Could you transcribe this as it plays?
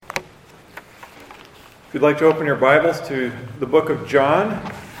If you'd like to open your Bibles to the book of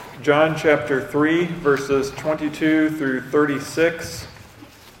John, John chapter 3, verses 22 through 36.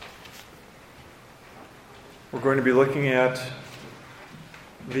 We're going to be looking at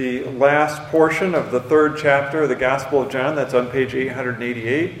the last portion of the third chapter of the Gospel of John. That's on page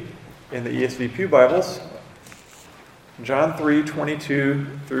 888 in the ESV Pew Bibles. John 3, 22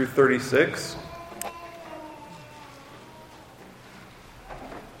 through 36.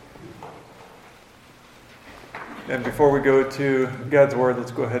 And before we go to God's Word,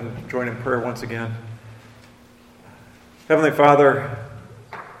 let's go ahead and join in prayer once again. Heavenly Father,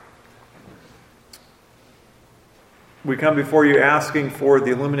 we come before you asking for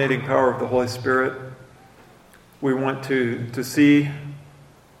the illuminating power of the Holy Spirit. We want to see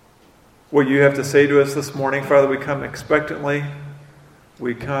what you have to say to us this morning. Father, we come expectantly.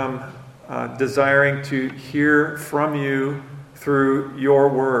 We come desiring to hear from you through your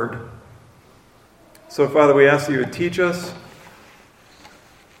word. So, Father, we ask that you would teach us,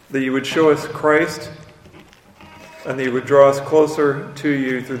 that you would show us Christ, and that you would draw us closer to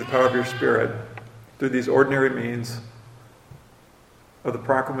you through the power of your Spirit, through these ordinary means of the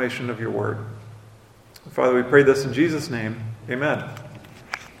proclamation of your word. Father, we pray this in Jesus' name. Amen.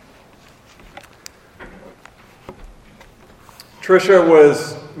 Tricia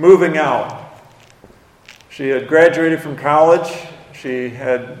was moving out. She had graduated from college. She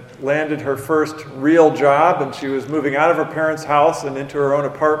had landed her first real job, and she was moving out of her parents' house and into her own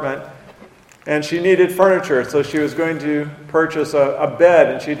apartment. And she needed furniture, so she was going to purchase a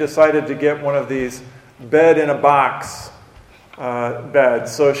bed, and she decided to get one of these bed-in-a-box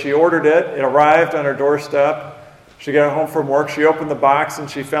beds. So she ordered it. It arrived on her doorstep. She got home from work. She opened the box, and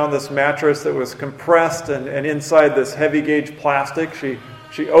she found this mattress that was compressed and inside this heavy-gauge plastic.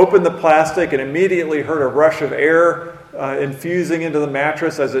 She opened the plastic and immediately heard a rush of air infusing into the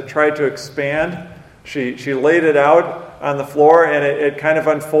mattress as it tried to expand. She laid it out on the floor, and it kind of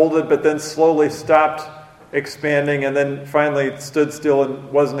unfolded, but then slowly stopped expanding, and then finally stood still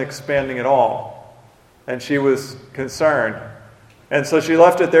and wasn't expanding at all. And she was concerned. And so she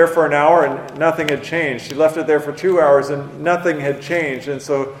left it there for an hour, and nothing had changed. She left it there for 2 hours, and nothing had changed. And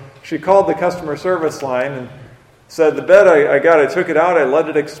so she called the customer service line and said, "The bed I took it out, I let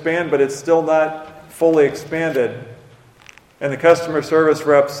it expand, but it's still not fully expanded." And the customer service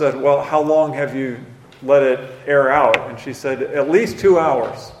rep said, "Well, how long have you let it air out?" And she said, "At least 2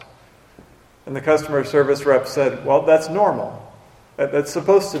 hours." And the customer service rep said, "Well, that's normal. That's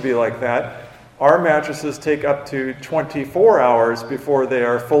supposed to be like that. Our mattresses take up to 24 hours before they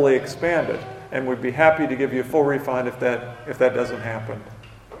are fully expanded, and we'd be happy to give you a full refund if that doesn't happen."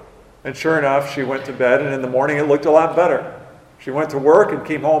 And sure enough, she went to bed, and in the morning it looked a lot better. She went to work and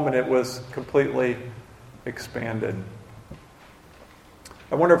came home, and it was completely expanded.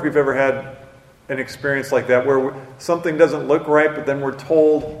 I wonder if we've ever had an experience like that where something doesn't look right, but then we're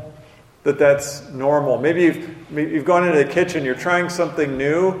told that that's normal. Maybe you've gone into the kitchen, you're trying something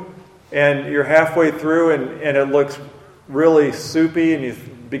new, and you're halfway through, and it looks really soupy, and you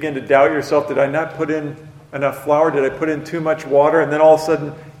begin to doubt yourself. Did I not put in enough flour? Did I put in too much water? And then all of a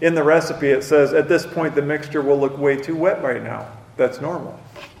sudden, in the recipe, it says, at this point, the mixture will look way too wet right now. That's normal.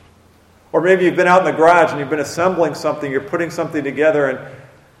 Or maybe you've been out in the garage, and you've been assembling something, you're putting something together, and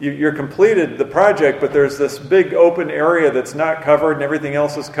you're completed the project, but there's this big open area that's not covered, and everything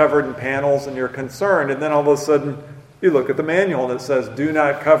else is covered in panels, and you're concerned. And then all of a sudden, you look at the manual, and it says, "Do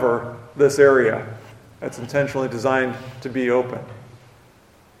not cover this area." That's intentionally designed to be open.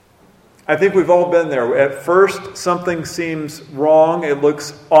 I think we've all been there. At first, something seems wrong. It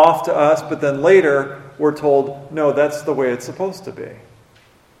looks off to us, but then later, we're told, no, that's the way it's supposed to be.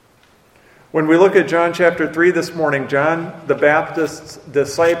 When we look at John chapter 3 this morning, John the Baptist's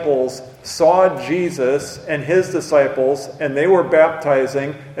disciples saw Jesus and his disciples, and they were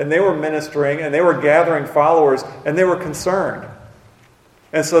baptizing, and they were ministering, and they were gathering followers, and they were concerned.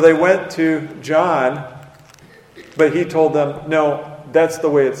 And so they went to John, but he told them, no, that's the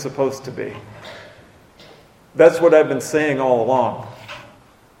way it's supposed to be. That's what I've been saying all along.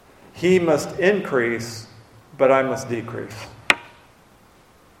 He must increase, but I must decrease.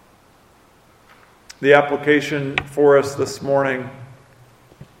 The application for us this morning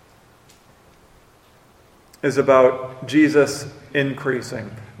is about Jesus increasing.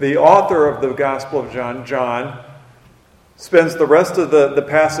 The author of the Gospel of John, John, spends the rest of the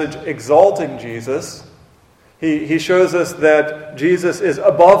passage exalting Jesus. He shows us that Jesus is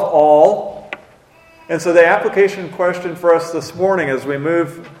above all. And so the application question for us this morning as we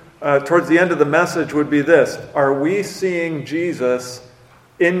move towards the end of the message would be this: are we seeing Jesus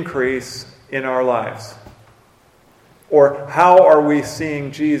increase in our lives? Or how are we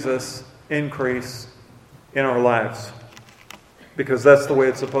seeing Jesus increase in our lives, because that's the way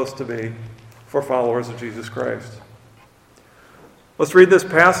it's supposed to be for followers of Jesus Christ. Let's read this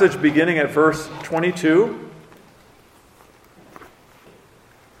passage beginning at verse 22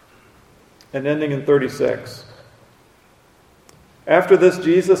 and ending in 36. After this,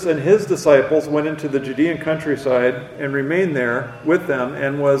 Jesus and his disciples went into the Judean countryside and remained there with them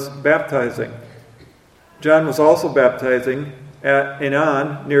and was baptizing. John was also baptizing at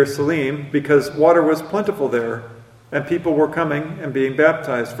Aenon near Salim because water was plentiful there, and people were coming and being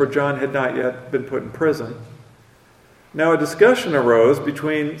baptized, for John had not yet been put in prison. Now a discussion arose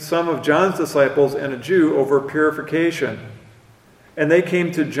between some of John's disciples and a Jew over purification. And they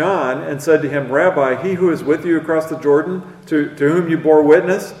came to John and said to him, Rabbi, he who is with you across the Jordan, to whom you bore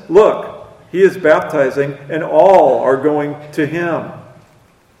witness, look, he is baptizing, and all are going to him.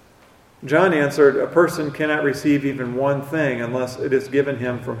 John answered, a person cannot receive even one thing unless it is given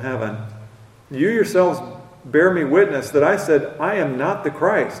him from heaven. You yourselves bear me witness that I said, I am not the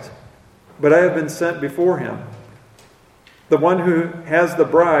Christ, but I have been sent before him. The one who has the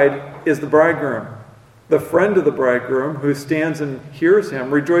bride is the bridegroom. The friend of the bridegroom, who stands and hears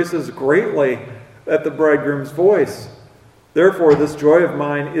him, rejoices greatly at the bridegroom's voice. Therefore, this joy of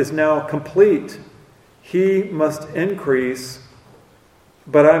mine is now complete. He must increase,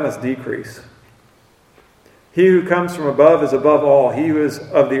 but I must decrease. He who comes from above is above all. He who is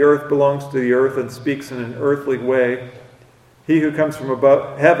of the earth belongs to the earth and speaks in an earthly way. He who comes from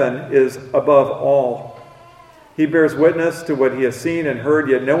above heaven is above all. He bears witness to what he has seen and heard,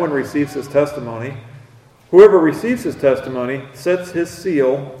 yet no one receives his testimony. Whoever receives his testimony sets his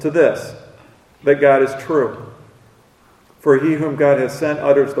seal to this, that God is true. For he whom God has sent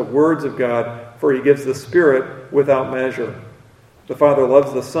utters the words of God, for he gives the Spirit without measure. The Father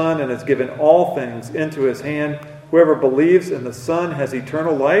loves the Son and has given all things into his hand. Whoever believes in the Son has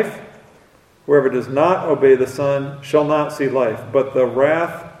eternal life. Whoever does not obey the Son shall not see life, but the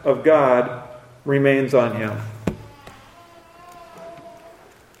wrath of God remains on him.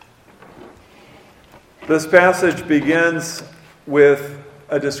 This passage begins with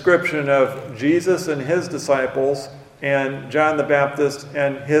a description of Jesus and his disciples and John the Baptist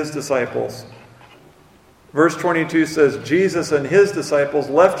and his disciples. Verse 22 says, Jesus and his disciples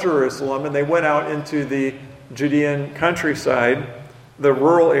left Jerusalem and they went out into the Judean countryside, the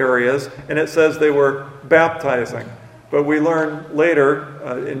rural areas, and it says they were baptizing. But we learn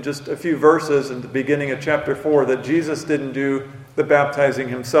later, in just a few verses in the beginning of chapter 4, that Jesus didn't do the baptizing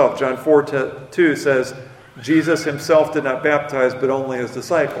himself. John 4:2 says, Jesus himself did not baptize, but only his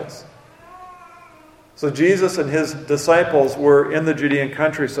disciples. So Jesus and his disciples were in the Judean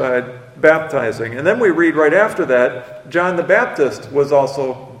countryside baptizing. And then we read right after that, John the Baptist was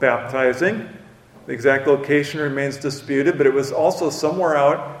also baptizing. The exact location remains disputed, but it was also somewhere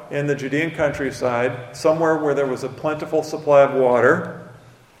out in the Judean countryside, somewhere where there was a plentiful supply of water.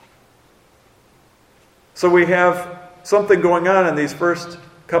 So we have something going on in these first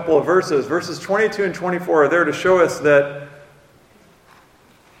couple of verses. Verses 22 and 24 are there to show us that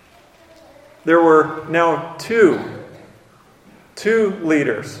there were now two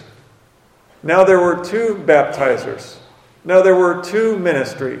leaders. Now there were two baptizers. Now there were two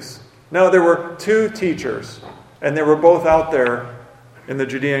ministries. Now there were two teachers. And they were both out there in the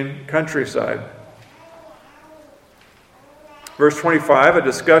Judean countryside. Verse 25, a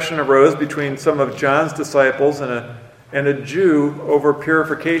discussion arose between some of John's disciples and a Jew over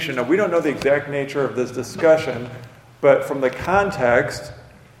purification. Now, we don't know the exact nature of this discussion, but from the context,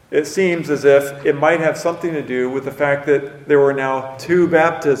 it seems as if it might have something to do with the fact that there were now two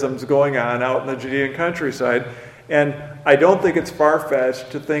baptisms going on out in the Judean countryside. And I don't think it's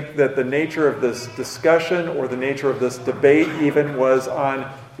far-fetched to think that the nature of this discussion or the nature of this debate even was on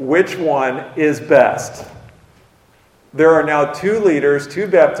which one is best. There are now two leaders, two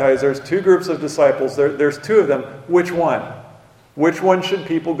baptizers, two groups of disciples. There's two of them. Which one? Which one should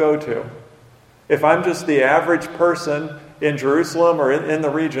people go to? If I'm just the average person in Jerusalem or in the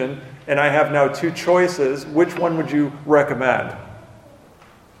region, and I have now two choices, which one would you recommend?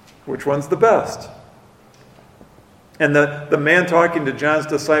 Which one's the best? And the man talking to John's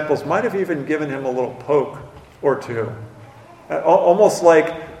disciples might have even given him a little poke or two. Almost like,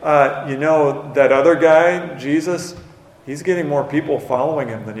 that other guy, Jesus, he's getting more people following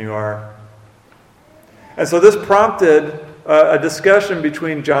him than you are. And so this prompted a discussion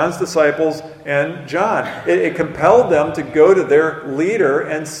between John's disciples and John. It compelled them to go to their leader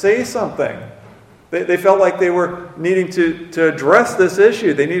and say something. They felt like they were needing to address this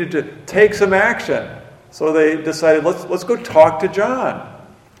issue. They needed to take some action. So they decided, let's go talk to John.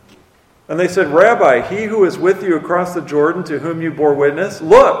 And they said, Rabbi, he who is with you across the Jordan, to whom you bore witness,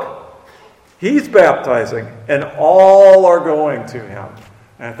 look, He's baptizing, and all are going to him.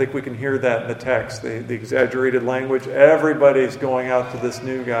 And I think we can hear that in the text, the exaggerated language. Everybody's going out to this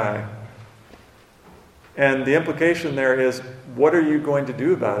new guy. And the implication there is, what are you going to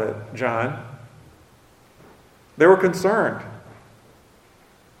do about it, John? They were concerned.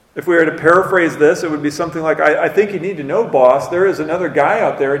 If we were to paraphrase this, it would be something like, I think you need to know, boss, there is another guy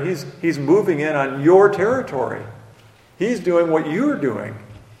out there, and he's moving in on your territory. He's doing what you're doing.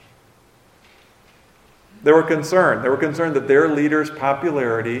 They were concerned. They were concerned that their leader's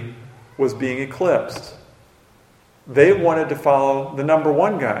popularity was being eclipsed. They wanted to follow the number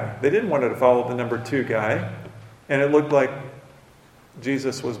one guy. They didn't want to follow the number two guy. And it looked like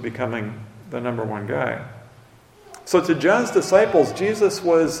Jesus was becoming the number one guy. So to John's disciples, Jesus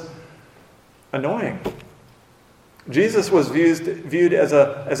was annoying. Jesus was viewed as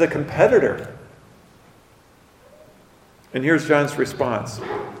a competitor. And here's John's response.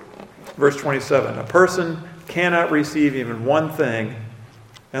 Verse 27, a person cannot receive even one thing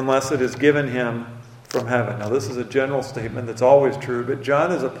unless it is given him from heaven. Now this is a general statement that's always true, but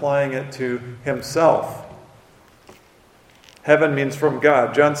John is applying it to himself. Heaven means from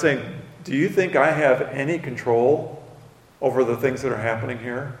God. John's saying, do you think I have any control over the things that are happening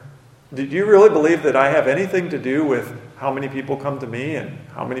here? Do you really believe that I have anything to do with how many people come to me and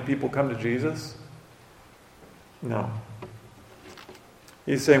how many people come to Jesus? No.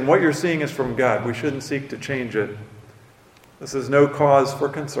 He's saying what you're seeing is from God. We shouldn't seek to change it. This is no cause for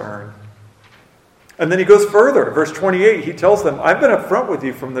concern. And then he goes further. Verse 28, he tells them, I've been upfront with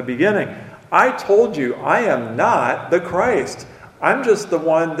you from the beginning. I told you I am not the Christ. I'm just the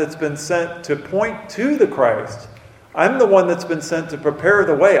one that's been sent to point to the Christ. I'm the one that's been sent to prepare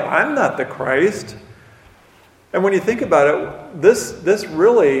the way. I'm not the Christ. And when you think about it, this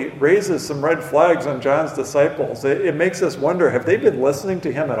really raises some red flags on John's disciples. It makes us wonder, have they been listening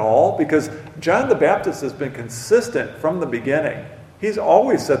to him at all? Because John the Baptist has been consistent from the beginning. He's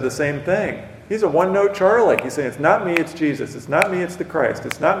always said the same thing. He's a one-note Charlie. He's saying, it's not me, it's Jesus. It's not me, it's the Christ.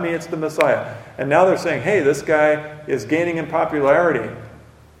 It's not me, it's the Messiah. And now they're saying, hey, this guy is gaining in popularity.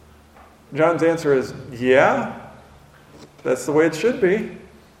 John's answer is, yeah, that's the way it should be.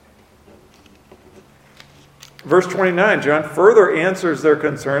 Verse 29, John further answers their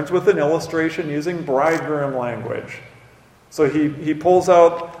concerns with an illustration using bridegroom language. So he pulls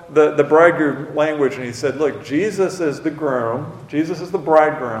out the bridegroom language and he said, look, Jesus is the groom. Jesus is the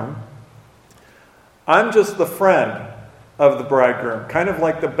bridegroom. I'm just the friend of the bridegroom, kind of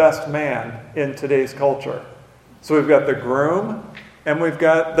like the best man in today's culture. So we've got the groom and we've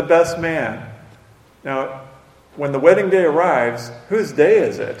got the best man. Now, when the wedding day arrives, whose day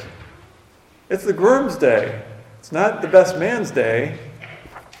is it? It's the groom's day. It's not the best man's day.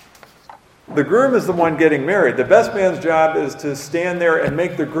 The groom is the one getting married. The best man's job is to stand there and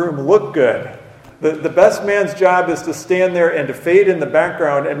make the groom look good. The best man's job is to stand there and to fade in the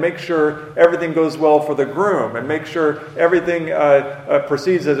background and make sure everything goes well for the groom and make sure everything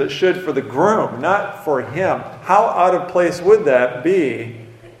proceeds as it should for the groom, not for him. How out of place would that be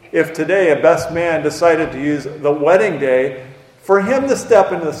if today a best man decided to use the wedding day for him to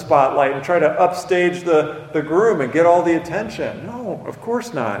step into the spotlight and try to upstage the groom and get all the attention? No, of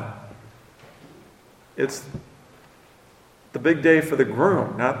course not. It's the big day for the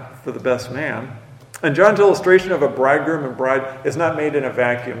groom, not for the best man. And John's illustration of a bridegroom and bride is not made in a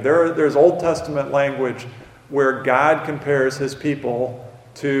vacuum. There's Old Testament language where God compares his people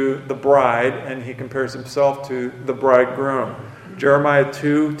to the bride and he compares himself to the bridegroom. Jeremiah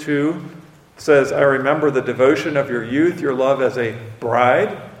 2:2 says, I remember the devotion of your youth, your love as a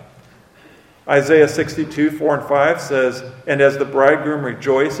bride. Isaiah 62:4-5 says, and as the bridegroom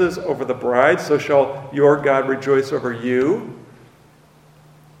rejoices over the bride, so shall your God rejoice over you.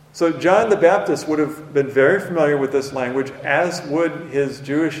 So John the Baptist would have been very familiar with this language, as would his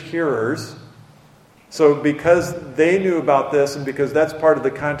Jewish hearers. So because they knew about this and because that's part of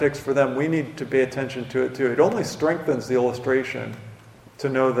the context for them, we need to pay attention to it too. It only strengthens the illustration to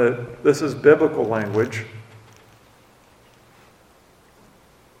know that this is biblical language.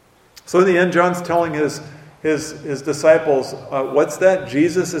 So in the end, John's telling his disciples, what's that?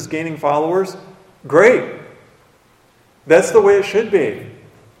 Jesus is gaining followers? Great. That's the way it should be.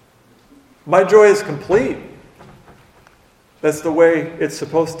 My joy is complete. That's the way it's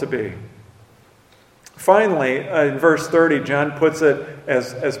supposed to be. Finally, in verse 30, John puts it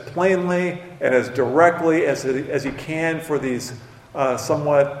as plainly and as directly as he can for these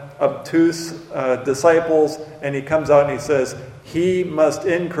somewhat obtuse disciples, and he comes out and he says, he must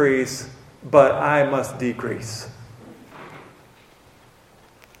increase, but I must decrease.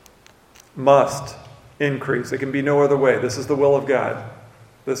 Must increase. It can be no other way. This is the will of God.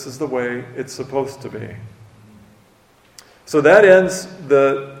 This is the way it's supposed to be. So that ends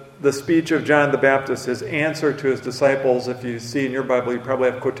the speech of John the Baptist, his answer to his disciples. If you see in your Bible, you probably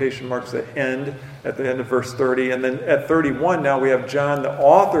have quotation marks that end at the end of verse 30. And then at 31, now we have John, the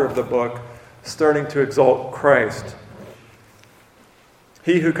author of the book, starting to exalt Christ.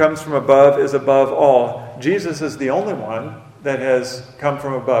 He who comes from above is above all. Jesus is the only one that has come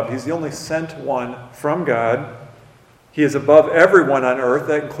from above. He's the only sent one from God. He is above everyone on earth.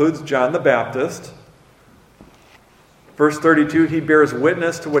 That includes John the Baptist. Verse 32, he bears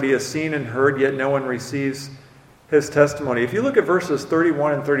witness to what he has seen and heard, yet no one receives his testimony. If you look at verses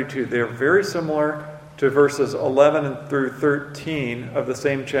 31 and 32, they are very similar to verses 11 through 13 of the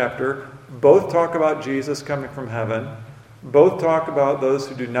same chapter. Both talk about Jesus coming from heaven. Both talk about those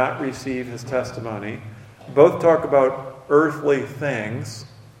who do not receive his testimony. Both talk about earthly things.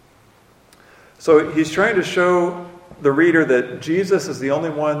 So he's trying to show the reader that Jesus is the only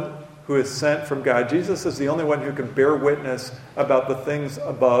one who is sent from God. Jesus is the only one who can bear witness about the things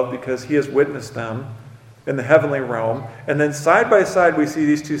above because he has witnessed them in the heavenly realm. And then side by side we see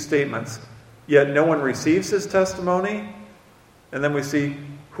these two statements. Yet no one receives his testimony. And then we see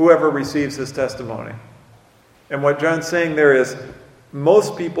whoever receives his testimony. And what John's saying there is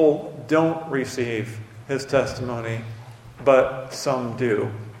most people don't receive his testimony, but some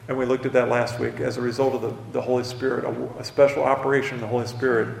do. And we looked at that last week as a result of the Holy Spirit, a special operation of the Holy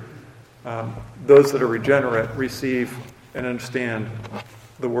Spirit. Those that are regenerate receive and understand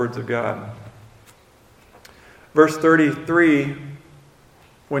the words of God. Verse 33,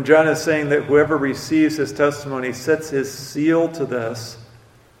 when John is saying that whoever receives his testimony sets his seal to this,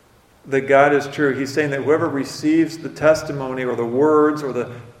 that God is true. He's saying that whoever receives the testimony or the words or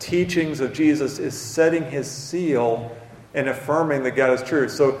the teachings of Jesus is setting his seal and affirming that God is true.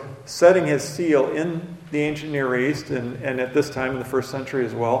 So setting his seal in the ancient Near East and at this time in the first century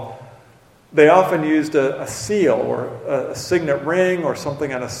as well, they often used a seal or a signet ring or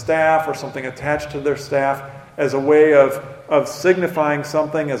something on a staff or something attached to their staff as a way of signifying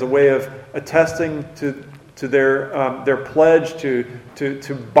something, as a way of attesting to their pledge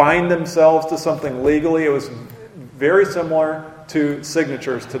to bind themselves to something legally. It was very similar to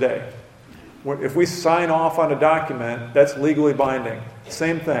signatures today. If we sign off on a document, that's legally binding.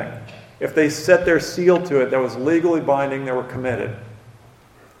 Same thing. If they set their seal to it, that was legally binding, they were committed.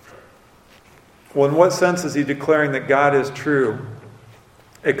 Well, in what sense is he declaring that God is true?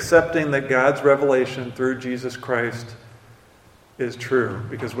 Accepting that God's revelation through Jesus Christ is true,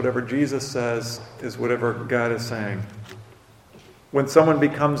 because whatever Jesus says is whatever God is saying. When someone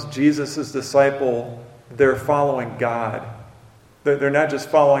becomes Jesus' disciple, they're following God. They're not just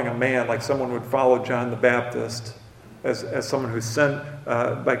following a man like someone would follow John the Baptist as someone who's sent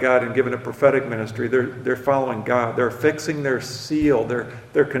by God and given a prophetic ministry. They're following God. They're fixing their seal.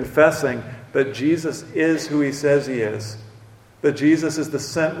 They're confessing that Jesus is who he says he is. That Jesus is the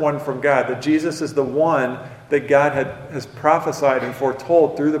sent one from God. That Jesus is the one that God has prophesied and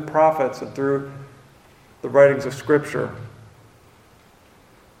foretold through the prophets and through the writings of Scripture.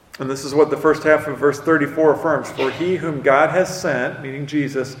 And this is what the first half of verse 34 affirms. For he whom God has sent, meaning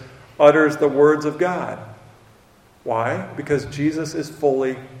Jesus, utters the words of God. Why? Because Jesus is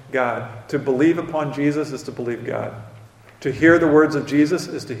fully God. To believe upon Jesus is to believe God. To hear the words of Jesus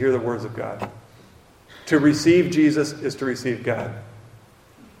is to hear the words of God. To receive Jesus is to receive God.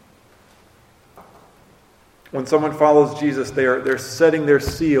 When someone follows Jesus, they're setting their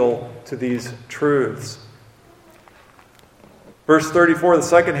seal to these truths. Verse 34, the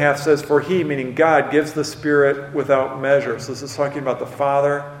second half says, for he, meaning God, gives the Spirit without measure. So this is talking about the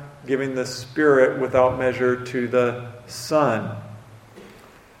Father giving the Spirit without measure to the Son.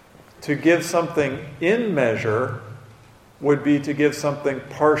 To give something in measure would be to give something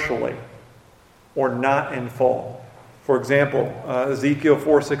partially or not in full. For example, Ezekiel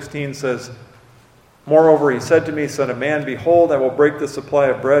 4:16 says, moreover, he said to me, Son of man, behold, I will break the supply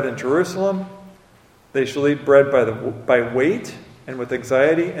of bread in Jerusalem. They shall eat bread by weight and with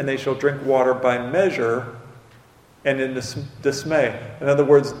anxiety, and they shall drink water by measure and in dismay. In other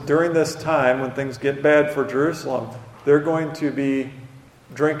words, during this time when things get bad for Jerusalem, they're going to be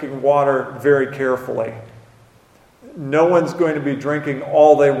drinking water very carefully. No one's going to be drinking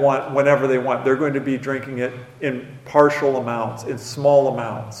all they want whenever they want. They're going to be drinking it in partial amounts, in small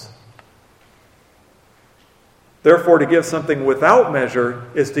amounts. Therefore, to give something without measure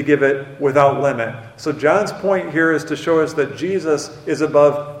is to give it without limit. So John's point here is to show us that Jesus is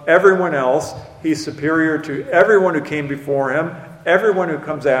above everyone else. He's superior to everyone who came before him, everyone who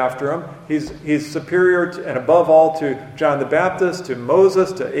comes after him. He's superior to, and above all to John the Baptist, to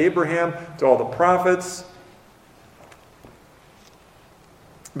Moses, to Abraham, to all the prophets.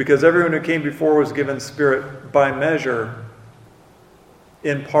 Because everyone who came before was given Spirit by measure,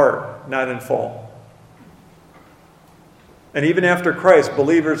 in part, not in full. And even after Christ,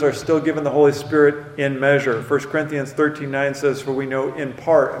 believers are still given the Holy Spirit in measure. 1 Corinthians 13:9 says, "For we know in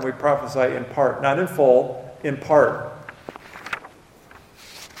part, and we prophesy in part." Not in full, in part.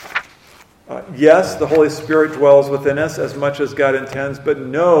 Yes, the Holy Spirit dwells within us as much as God intends, but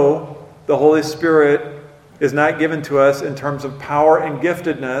no, the Holy Spirit is not given to us in terms of power and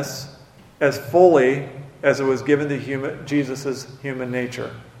giftedness as fully as it was given to Jesus' human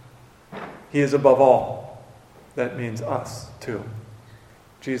nature. He is above all. That means us, too.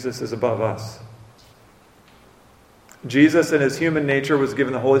 Jesus is above us. Jesus in his human nature was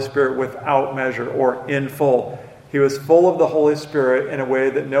given the Holy Spirit without measure, or in full. He was full of the Holy Spirit in a way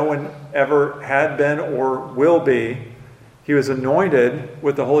that no one ever had been or will be. He was anointed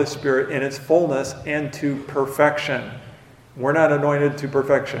with the Holy Spirit in its fullness and to perfection. We're not anointed to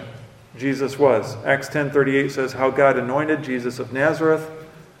perfection. Jesus was. Acts 10:38 says, "How God anointed Jesus of Nazareth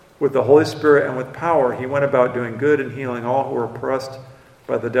with the Holy Spirit and with power. He went about doing good and healing all who were oppressed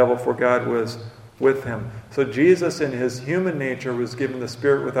by the devil, for God was with him." So Jesus in his human nature was given the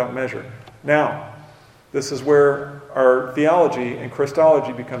Spirit without measure. Now, this is where our theology and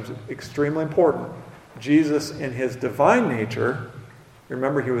Christology becomes extremely important. Jesus in his divine nature,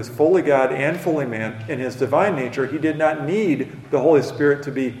 remember he was fully God and fully man. In his divine nature, he did not need the Holy Spirit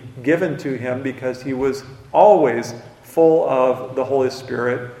to be given to him because he was always full of the Holy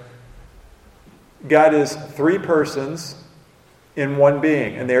Spirit. God is three persons in one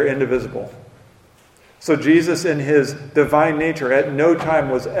being, and they are indivisible. So Jesus in his divine nature at no time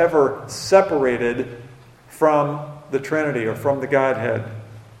was ever separated from the Trinity or from the Godhead.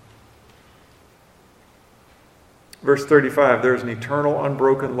 Verse 35, "There is an eternal,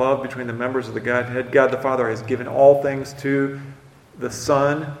 unbroken love between the members of the Godhead. God the Father has given all things to the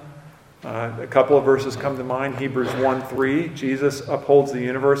Son." A couple of verses come to mind. Hebrews 1:3, Jesus upholds the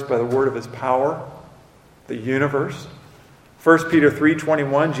universe by the word of his power. The universe. 1 Peter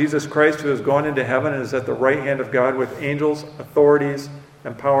 3:21, Jesus Christ, who has gone into heaven and is at the right hand of God with angels, authorities,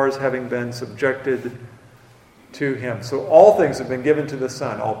 and powers having been subjected to him. So all things have been given to the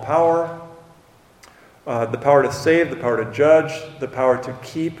Son. All power, the power to save, the power to judge, the power to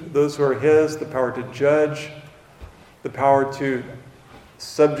keep those who are his, the power to judge, the power to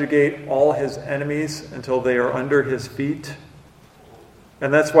subjugate all his enemies until they are under his feet.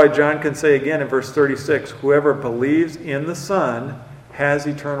 And that's why John can say again in verse 36, "Whoever believes in the Son has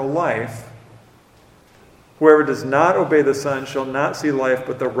eternal life. Whoever does not obey the Son shall not see life,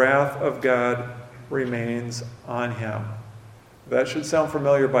 but the wrath of God remains on him." That should sound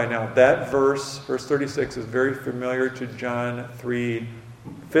familiar by now. That verse 36, is very familiar to John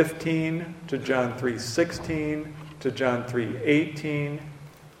 3:15, to John 3:16, to John 3:18.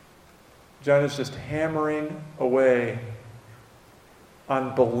 John is just hammering away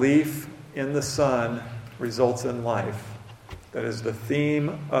on belief in the Son results in life. That is the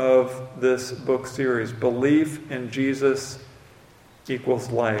theme of this book series. Belief in Jesus equals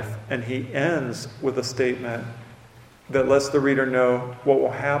life. And he ends with a statement that lets the reader know what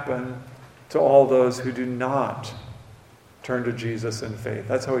will happen to all those who do not turn to Jesus in faith.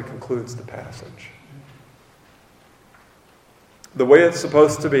 That's how he concludes the passage. The way it's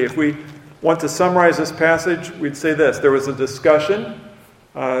supposed to be. If we want to summarize this passage, we'd say this. There was a discussion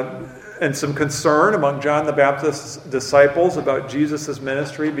and some concern among John the Baptist's disciples about Jesus'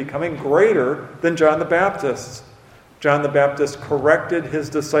 ministry becoming greater than John the Baptist's. John the Baptist corrected his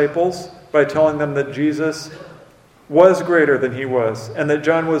disciples by telling them that Jesus was greater than he was, and that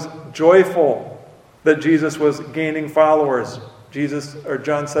John was joyful that Jesus was gaining followers.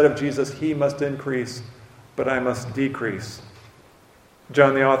 John said of Jesus, "He must increase, but I must decrease."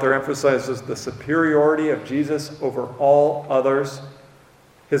 John the author emphasizes the superiority of Jesus over all others,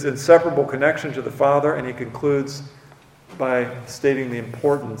 his inseparable connection to the Father, and he concludes by stating the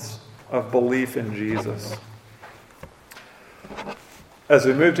importance of belief in Jesus. As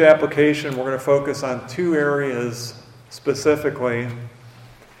we move to application, we're going to focus on two areas specifically.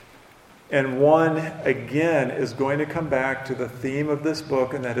 And one, again, is going to come back to the theme of this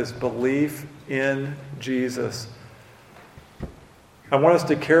book, and that is belief in Jesus. I want us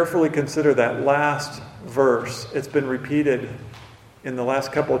to carefully consider that last verse. It's been repeated in the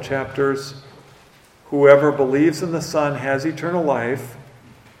last couple of chapters. "Whoever believes in the Son has eternal life,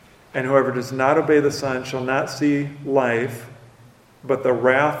 and whoever does not obey the Son shall not see life, but the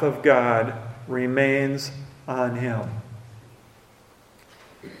wrath of God remains on him."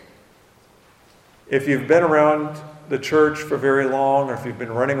 If you've been around the church for very long, or if you've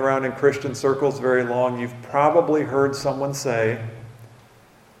been running around in Christian circles very long, you've probably heard someone say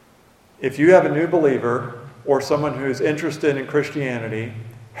if you have a new believer or someone who's interested in Christianity,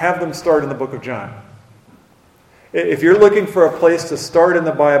 have them start in the book of John. If you're looking for a place to start in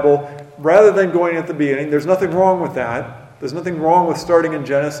the Bible, rather than going at the beginning, there's nothing wrong with that. There's nothing wrong with starting in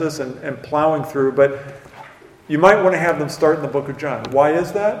Genesis and plowing through, but you might want to have them start in the book of John. Why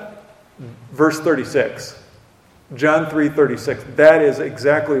is that? Verse 36. John 3:36. That is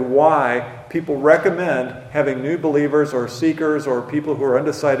exactly why people recommend having new believers or seekers or people who are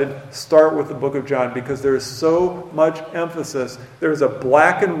undecided start with the book of John, because there is so much emphasis. There is a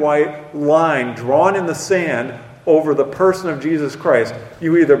black and white line drawn in the sand over the person of Jesus Christ.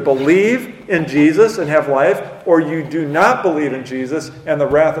 You either believe in Jesus and have life, or you do not believe in Jesus and the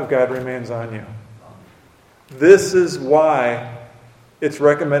wrath of God remains on you. This is why it's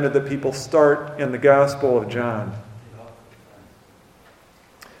recommended that people start in the Gospel of John.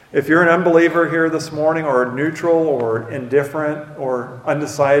 If you're an unbeliever here this morning, or neutral, or indifferent, or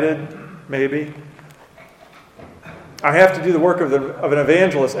undecided, maybe, I have to do the work of an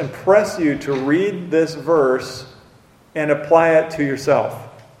evangelist and press you to read this verse and apply it to yourself.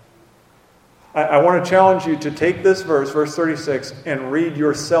 I want to challenge you to take this verse, verse 36, and read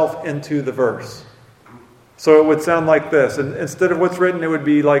yourself into the verse. So it would sound like this. And instead of what's written, it would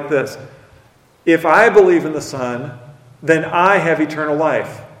be like this. If I believe in the Son, then I have eternal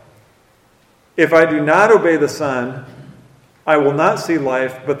life. If I do not obey the Son, I will not see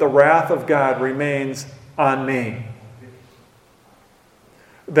life, but the wrath of God remains on me.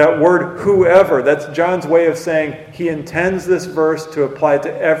 That word whoever, that's John's way of saying he intends this verse to apply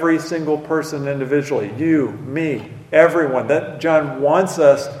to every single person individually. You, me, everyone. That John wants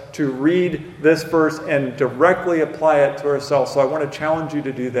us to read this verse and directly apply it to ourselves. So I want to challenge you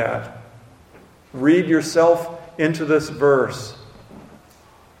to do that. Read yourself into this verse.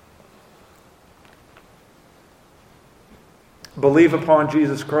 Believe upon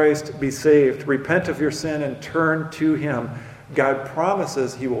Jesus Christ, be saved. Repent of your sin and turn to Him. God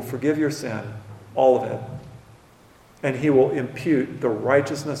promises He will forgive your sin, all of it. And He will impute the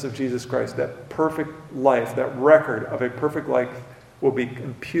righteousness of Jesus Christ, that perfect life, that record of a perfect life will be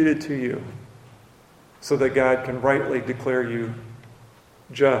imputed to you so that God can rightly declare you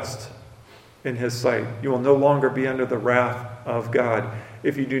just in His sight. You will no longer be under the wrath of God.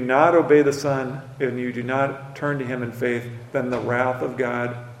 If you do not obey the Son and you do not turn to Him in faith, then the wrath of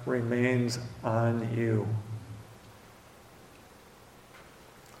God remains on you.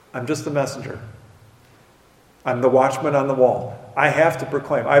 I'm just the messenger. I'm the watchman on the wall. I have to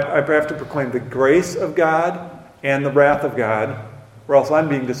proclaim. I have to proclaim the grace of God and the wrath of God, or else I'm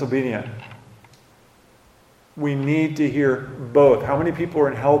being disobedient. We need to hear both. How many people are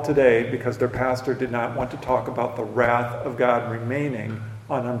in hell today because their pastor did not want to talk about the wrath of God remaining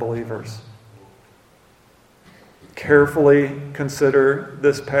on unbelievers? Carefully consider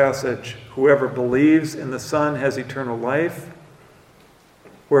this passage. Whoever believes in the Son has eternal life.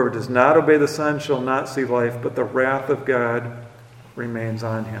 Whoever does not obey the Son shall not see life, but the wrath of God remains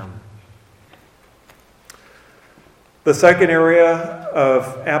on him. The second area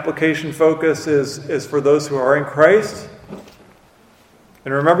of application focus is for those who are in Christ.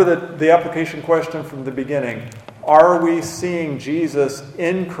 And remember the application question from the beginning. Are we seeing Jesus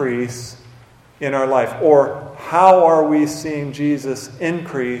increase in our life? Or how are we seeing Jesus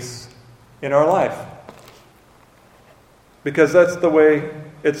increase in our life? Because that's the way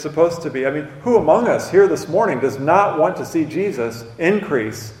it's supposed to be. I mean, who among us here this morning does not want to see Jesus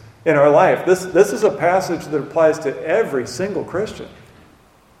increase in our life? This is a passage that applies to every single Christian.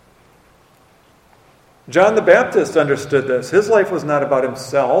 John the Baptist understood this. His life was not about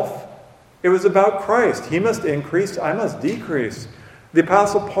himself. It was about Christ. He must increase, I must decrease. The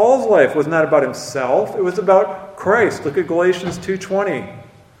Apostle Paul's life was not about himself. It was about Christ. Look at Galatians 2:20.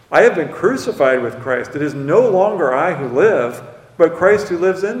 I have been crucified with Christ. It is no longer I who live, but Christ who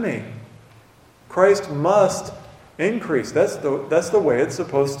lives in me. Christ must increase. That's the way it's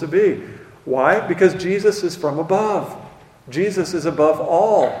supposed to be. Why? Because Jesus is from above. Jesus is above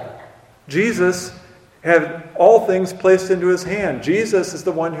all. Jesus had all things placed into His hand. Jesus is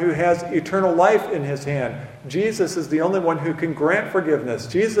the one who has eternal life in His hand. Jesus is the only one who can grant forgiveness.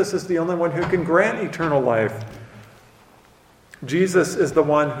 Jesus is the only one who can grant eternal life. Jesus is the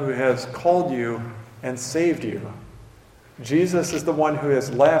one who has called you and saved you. Jesus is the one who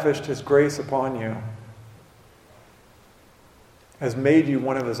has lavished His grace upon you, has made you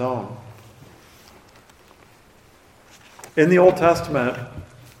one of His own. In the Old Testament,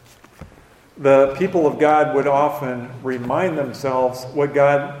 the people of God would often remind themselves what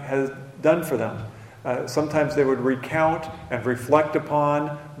God has done for them. Sometimes they would recount and reflect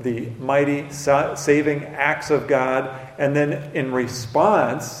upon the mighty saving acts of God, and then in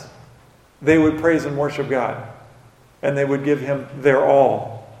response, they would praise and worship God. And they would give him their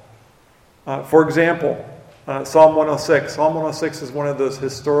all. For example, Psalm 106. Psalm 106 is one of those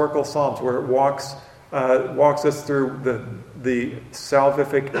historical psalms where it walks us through the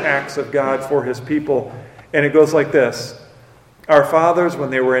salvific acts of God for his people. And it goes like this. Our fathers, when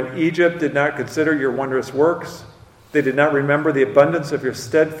they were in Egypt, did not consider your wondrous works. They did not remember the abundance of your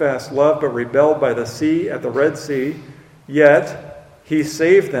steadfast love, but rebelled by the sea at the Red Sea. Yet he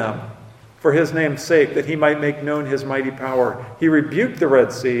saved them for his name's sake, that he might make known his mighty power. He rebuked the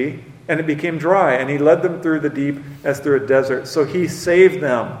Red Sea, and it became dry, and he led them through the deep as through a desert. So he saved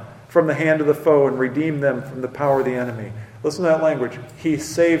them from the hand of the foe and redeemed them from the power of the enemy. Listen to that language. He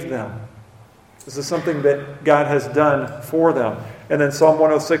saved them. This is something that God has done for them. And then Psalm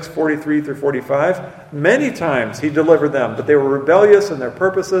 106, 43 through 45. Many times he delivered them, but they were rebellious in their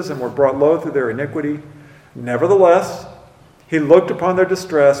purposes and were brought low through their iniquity. Nevertheless, he looked upon their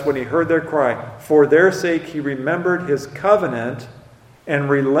distress when he heard their cry. For their sake he remembered his covenant and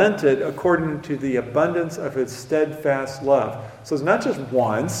relented according to the abundance of his steadfast love. So it's not just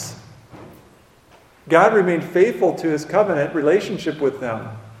once. God remained faithful to his covenant relationship with them.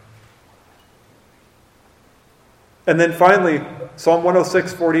 And then finally, Psalm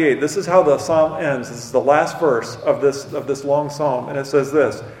 106, 48. This is how the psalm ends. This is the last verse of this long psalm. And it says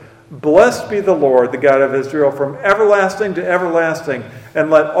this. Blessed be the Lord, the God of Israel, from everlasting to everlasting.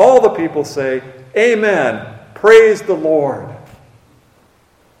 And let all the people say, Amen. Praise the Lord.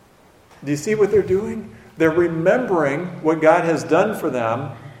 Do you see what they're doing? They're remembering what God has done for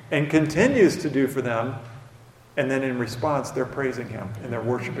them and continues to do for them. And then in response, they're praising him and they're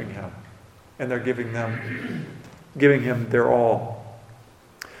worshiping him. And they're giving him their all.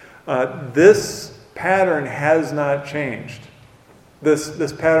 This pattern has not changed.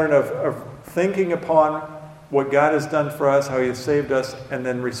 This pattern of thinking upon what God has done for us, how he has saved us, and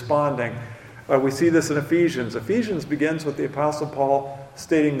then responding. We see this in Ephesians. Ephesians begins with the Apostle Paul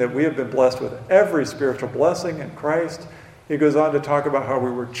stating that we have been blessed with every spiritual blessing in Christ. He goes on to talk about how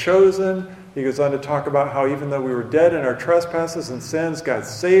we were chosen. He goes on to talk about how even though we were dead in our trespasses and sins, God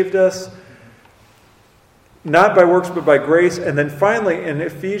saved us. Not by works, but by grace. And then finally, in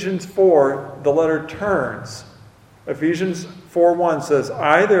Ephesians 4, the letter turns. Ephesians 4:1 says,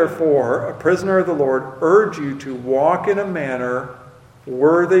 I, therefore, a prisoner of the Lord, urge you to walk in a manner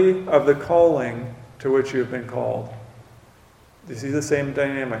worthy of the calling to which you have been called. Do you see the same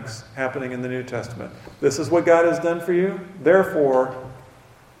dynamics happening in the New Testament? This is what God has done for you. Therefore,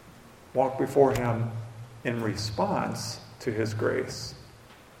 walk before him in response to his grace.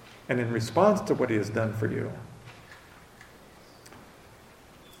 And in response to what he has done for you.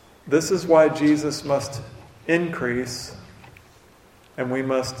 This is why Jesus must increase and we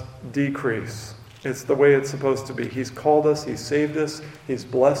must decrease. It's the way it's supposed to be. He's called us, he's saved us, he's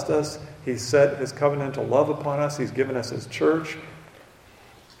blessed us, he's set his covenantal love upon us, he's given us his church.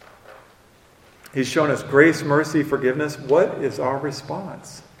 He's shown us grace, mercy, forgiveness. What is our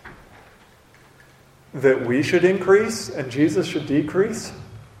response? That we should increase and Jesus should decrease?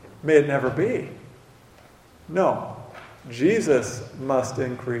 May it never be. No. Jesus must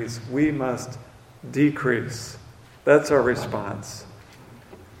increase. We must decrease. That's our response.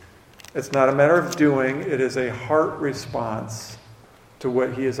 It's not a matter of doing. It is a heart response to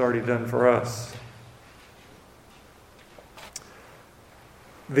what he has already done for us.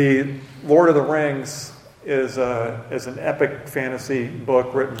 The Lord of the Rings is an epic fantasy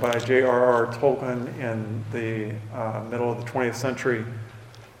book written by J.R.R. Tolkien in the middle of the 20th century.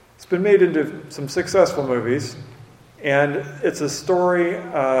 It's been made into some successful movies, and it's a story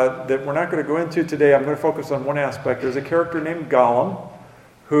that we're not going to go into today. I'm going to focus on one aspect. There's a character named Gollum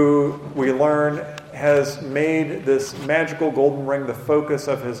who we learn has made this magical golden ring the focus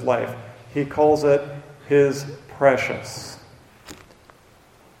of his life. He calls it his precious.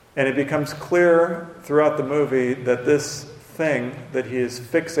 And it becomes clear throughout the movie that this thing that he is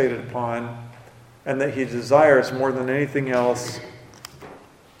fixated upon and that he desires more than anything else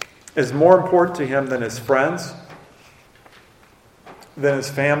is more important to him than his friends, than his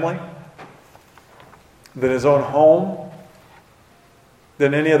family, than his own home,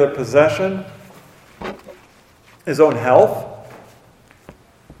 than any other possession, his own health.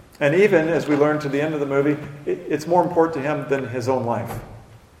 And even, as we learn to the end of the movie, it's more important to him than his own life.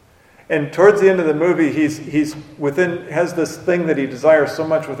 And towards the end of the movie, has this thing that he desires so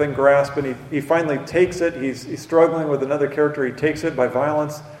much within grasp, and he finally takes it. He's struggling with another character. He takes it by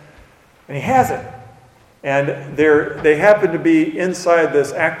violence, and he has it. And they happen to be inside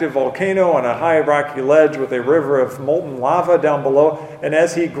this active volcano on a high rocky ledge with a river of molten lava down below. And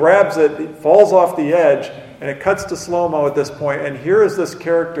as he grabs it, it falls off the edge, and it cuts to slow-mo at this point. And here is this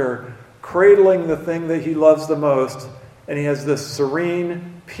character cradling the thing that he loves the most, and he has this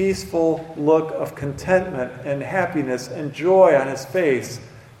serene, peaceful look of contentment and happiness and joy on his face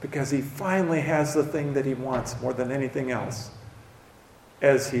because he finally has the thing that he wants more than anything else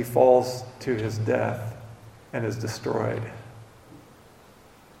as he falls to his death and is destroyed.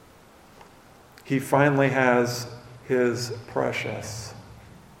 He finally has his precious.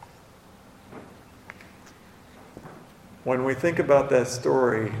 When we think about that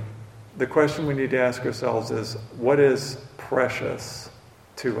story, the question we need to ask ourselves is, what is precious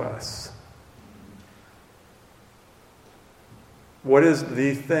to us? What is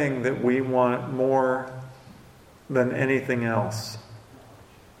the thing that we want more than anything else?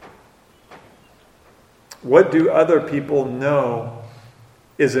 What do other people know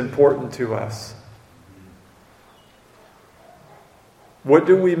is important to us? What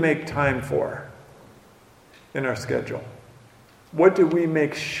do we make time for in our schedule? What do we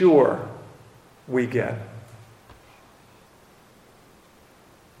make sure we get?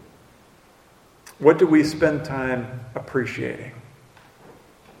 What do we spend time appreciating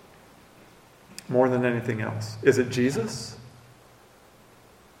more than anything else? Is it Jesus?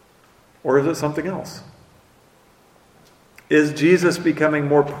 Or is it something else? Is Jesus becoming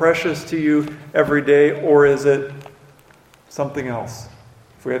more precious to you every day, or is it something else?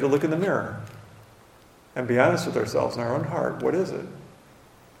 If we had to look in the mirror and be honest with ourselves in our own heart, what is it?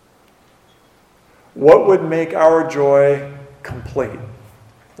 What would make our joy complete?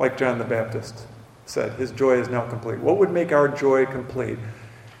 Like John the Baptist said, his joy is now complete. What would make our joy complete?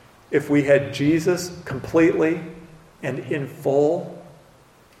 If we had Jesus completely and in full,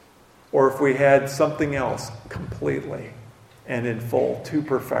 or if we had something else completely and in full to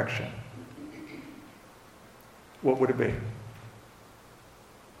perfection, what would it be?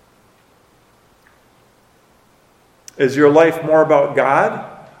 Is your life more about God,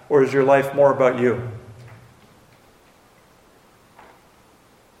 or is your life more about you?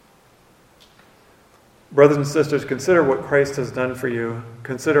 Brothers and sisters, consider what Christ has done for you.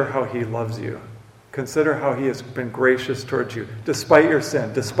 Consider how he loves you. Consider how he has been gracious towards you, despite your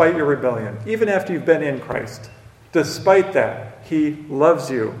sin, despite your rebellion, even after you've been in Christ. Despite that, he loves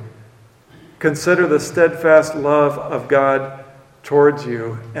you. Consider the steadfast love of God towards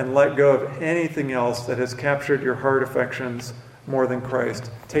you and let go of anything else that has captured your heart affections more than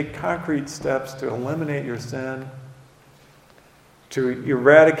Christ. Take concrete steps to eliminate your sin, to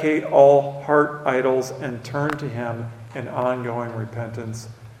eradicate all heart idols, and turn to him in ongoing repentance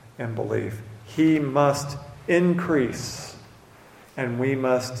and belief. He must increase and we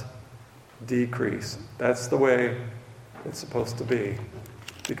must decrease. That's the way it's supposed to be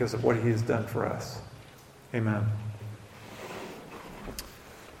because of what he has done for us. Amen.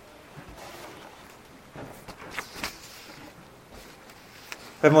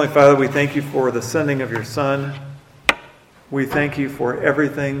 Heavenly Father, we thank you for the sending of your Son. We thank you for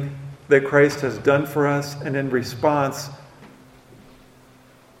everything that Christ has done for us, and in response,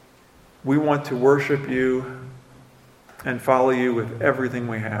 we want to worship you and follow you with everything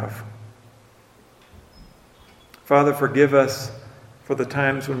we have. Father, forgive us for the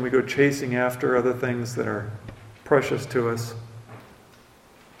times when we go chasing after other things that are precious to us.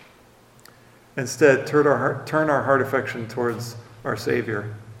 Instead, turn our heart affection towards our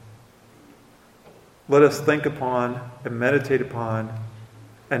Savior. Let us think upon and meditate upon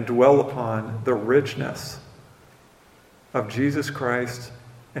and dwell upon the richness of Jesus Christ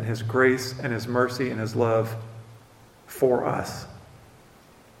and his grace and his mercy and his love for us.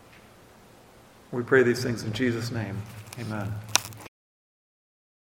 We pray these things in Jesus' name. Amen.